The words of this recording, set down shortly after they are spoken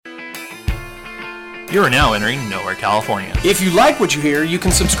You are now entering Nowhere, California. If you like what you hear, you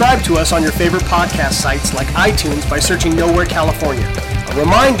can subscribe to us on your favorite podcast sites like iTunes by searching Nowhere, California. A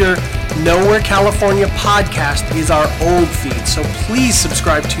reminder, Nowhere, California podcast is our old feed, so please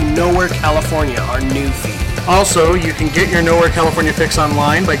subscribe to Nowhere, California, our new feed. Also, you can get your Nowhere, California fix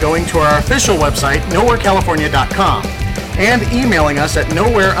online by going to our official website, nowherecalifornia.com, and emailing us at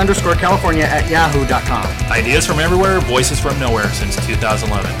nowhere_california@yahoo.com. Ideas from everywhere, voices from nowhere since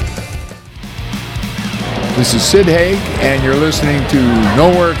 2011. This is Sid Haig, and you're listening to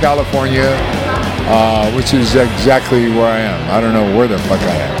Nowhere, California, which is exactly where I am. I don't know where the fuck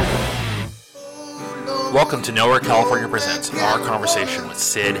I am. Welcome to Nowhere, California Presents, our conversation with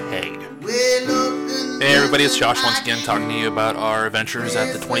Sid Haig. Hey everybody, it's Josh once again talking to you about our adventures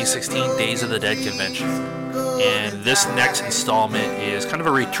at the 2016 Days of the Dead convention. And this next installment is kind of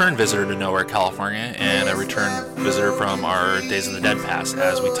a return visitor to Nowhere, California, and a return visitor from our Days of the Dead past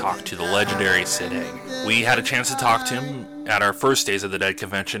as we talk to the legendary Sid Haig. We had a chance to talk to him at our first Days of the Dead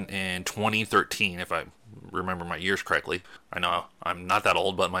convention in 2013, if I remember my years correctly. I know I'm not that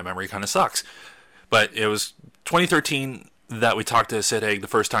old, but my memory kind of sucks. But it was 2013 that we talked to Sid Haig the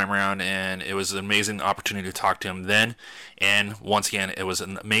first time around, and it was an amazing opportunity to talk to him then. And once again, it was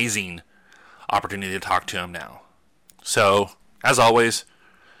an amazing opportunity to talk to him now. So, as always,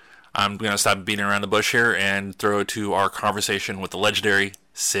 I'm going to stop beating around the bush here and throw it to our conversation with the legendary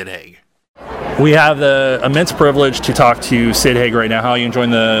Sid Haig. We have the immense privilege to talk to Sid Haig right now. How are you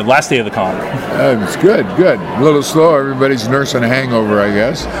enjoying the last day of the con? It's good. A little slow. Everybody's nursing a hangover, I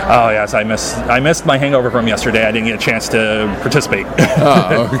guess. Oh, yes. I missed my hangover from yesterday. I didn't get a chance to participate.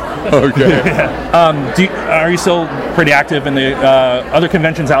 Oh, okay. Yeah. Are you still pretty active in the other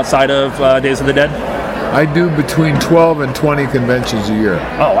conventions outside of Days of the Dead? I do between 12 and 20 conventions a year.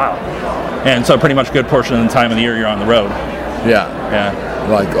 Oh, wow. And so pretty much a good portion of the time of the year you're on the road. Yeah. Yeah.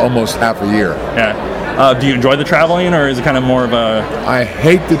 Like almost half a year. Yeah. Do you enjoy the traveling, or is it kind of more of a... I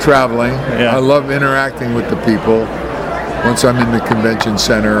hate the traveling. Yeah. I love interacting with the people. Once I'm in the convention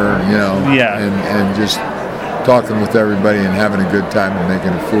center, Yeah. and just talking with everybody and having a good time and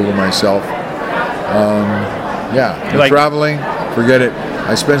making a fool of myself. The traveling, forget it.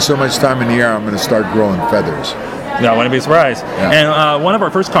 I spend so much time in the air, I'm going to start growing feathers. Yeah, I wouldn't be surprised. Yeah. And one of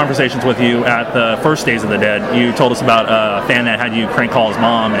our first conversations with you at the first Days of the Dead, you told us about a fan that had you crank call his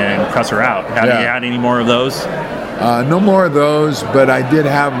mom and cuss her out. Have you had any more of those? No more of those, but I did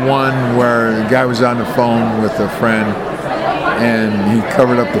have one where the guy was on the phone with a friend, and he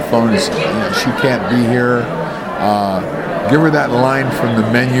covered up the phone and said, she can't be here. Give her that line from the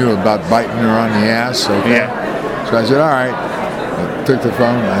menu about biting her on the ass, okay? Yeah. So I said, all right. I took the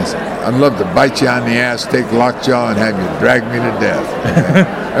phone and I said, I'd love to bite you on the ass, take lockjaw, and have you drag me to death.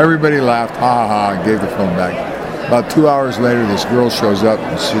 Everybody laughed, ha ha, and gave the phone back. About 2 hours later, this girl shows up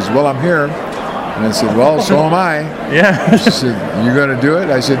and she says, well, I'm here. And I said, well, so am I. Yeah. She said, you going to do it?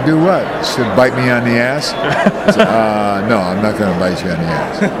 I said, do what? She said, bite me on the ass. I said, no, I'm not going to bite you on the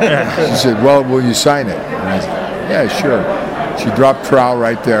ass. She said, well, will you sign it? And I said, yeah, sure. She dropped trowel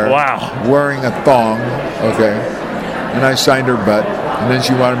right there. Wow. Wearing a thong, okay. And I signed her butt, and then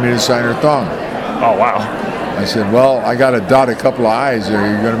she wanted me to sign her thong. Oh, wow. I said, well, I got to dot a couple of I's. Are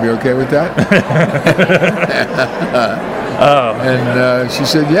you going to be okay with that? And she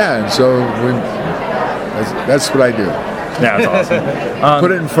said, yeah. And so that's what I do. Yeah, that's awesome.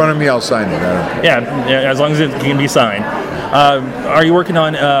 Put it in front of me, I'll sign it. I don't care. Yeah, as long as it can be signed. Are you working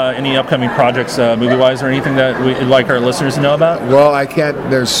on any upcoming projects, movie-wise, or anything that we'd like our listeners to know about? Well, I can't.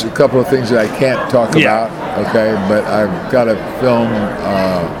 There's a couple of things that I can't talk about, okay? But I've got a film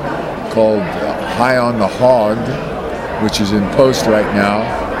called High on the Hog, which is in post right now,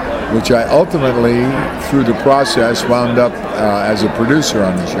 which I ultimately, through the process, wound up as a producer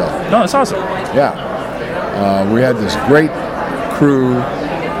on the show. No, that's awesome. Yeah. We had this great crew,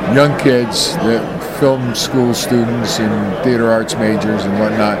 young kids, film school students and theater arts majors and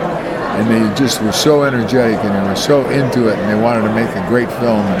whatnot, and they just were so energetic and they were so into it and they wanted to make a great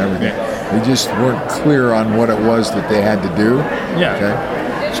film and everything. They just weren't clear on what it was that they had to do. Yeah. Okay?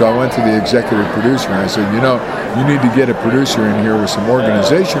 So I went to the executive producer and I said, you need to get a producer in here with some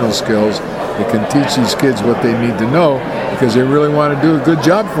organizational skills that can teach these kids what they need to know because they really want to do a good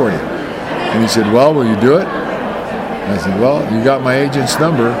job for you. And he said, well, will you do it? And I said, well, you got my agent's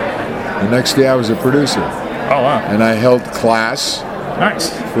number. The next day I was a producer. Oh, wow. And I held class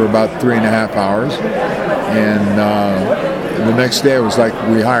for about 3.5 hours. And the next day it was like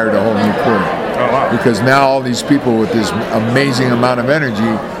we hired a whole new crew. Oh, wow. Because now all these people with this amazing amount of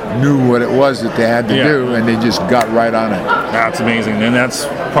energy knew what it was that they had to do, and they just got right on it. That's amazing. And that's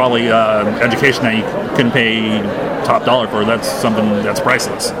probably education that you couldn't pay top dollar for. That's something that's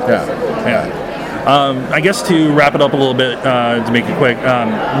priceless. Yeah. I guess to wrap it up a little bit, to make it quick,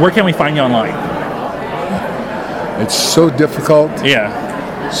 where can we find you online? It's so difficult. Yeah.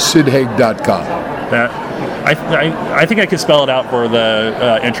 SidHaig.com. I think I could spell it out for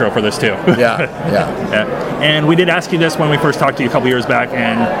the intro for this too. Yeah. And we did ask you this when we first talked to you a couple years back,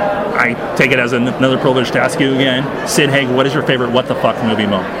 and I take it as another privilege to ask you again. Sid Haig, what is your favorite what the fuck movie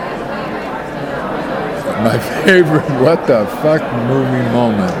moment? My favorite what the fuck movie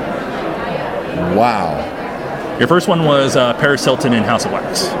moment. Wow. Your first one was Paris Hilton in House of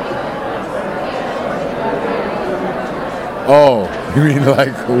Wax. Oh, you mean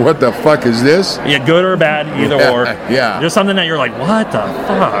like, what the fuck is this? Yeah, good or bad, either or. Yeah. Just something that you're like, what the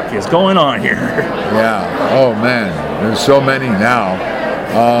fuck is going on here? Yeah. Oh, man. There's so many now.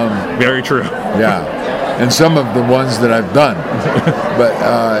 Very true. Yeah. And some of the ones that I've done. But,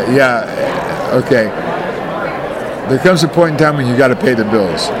 okay. There comes a point in time when you got to pay the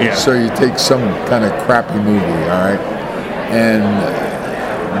bills. Yeah. So you take some kind of crappy movie, all right? And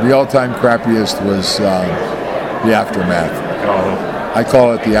the all-time crappiest was The Aftermath. Oh. I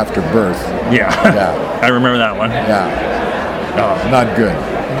call it The Afterbirth. Yeah. Yeah. I remember that one. Yeah. Oh. Not good.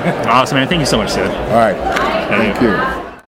 Awesome, man. Thank you so much, Sid. All right. Thank you.